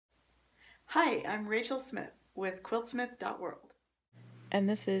Hi, I'm Rachel Smith with quiltsmith.world. And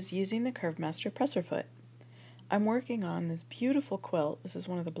this is using the Curve Master presser foot. I'm working on this beautiful quilt. This is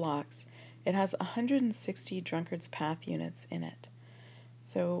one of the blocks. It has 160 drunkard's path units in it.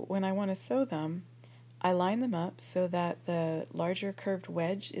 So when I want to sew them, I line them up so that the larger curved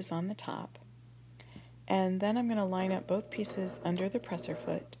wedge is on the top. And then I'm going to line up both pieces under the presser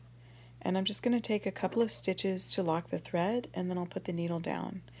foot. And I'm just going to take a couple of stitches to lock the thread, and then I'll put the needle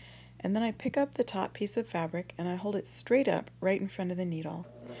down. And then I pick up the top piece of fabric and I hold it straight up right in front of the needle.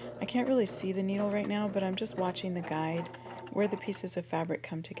 I can't really see the needle right now, but I'm just watching the guide where the pieces of fabric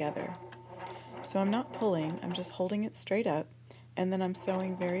come together. So I'm not pulling, I'm just holding it straight up, and then I'm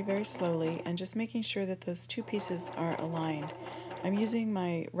sewing very, very slowly and just making sure that those two pieces are aligned. I'm using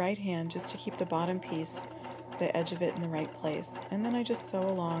my right hand just to keep the bottom piece, the edge of it, in the right place. And then I just sew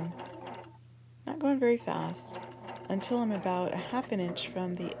along, not going very fast, until I'm about a half an inch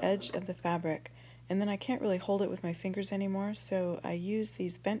from the edge of the fabric, and then I can't really hold it with my fingers anymore, so I use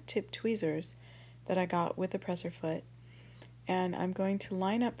these bent tip tweezers that I got with the presser foot, and I'm going to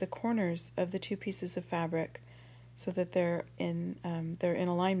line up the corners of the two pieces of fabric so that they're in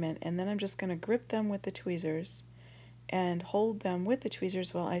alignment, and then I'm just going to grip them with the tweezers and hold them with the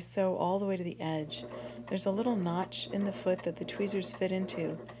tweezers while I sew all the way to the edge. There's a little notch in the foot that the tweezers fit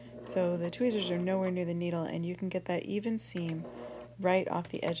into, so the tweezers are nowhere near the needle, and you can get that even seam right off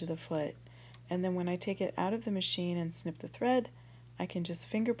the edge of the foot. And then when I take it out of the machine and snip the thread, I can just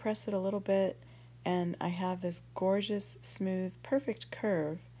finger press it a little bit, and I have this gorgeous, smooth, perfect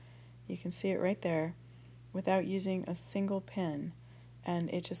curve. You can see it right there without using a single pin,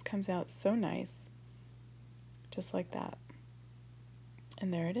 and it just comes out so nice, just like that.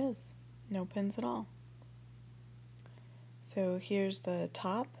 And there it is, no pins at all. So here's the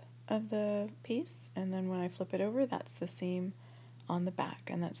top of the piece, and then when I flip it over, that's the seam on the back,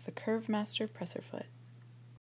 and that's the Curve Master presser foot.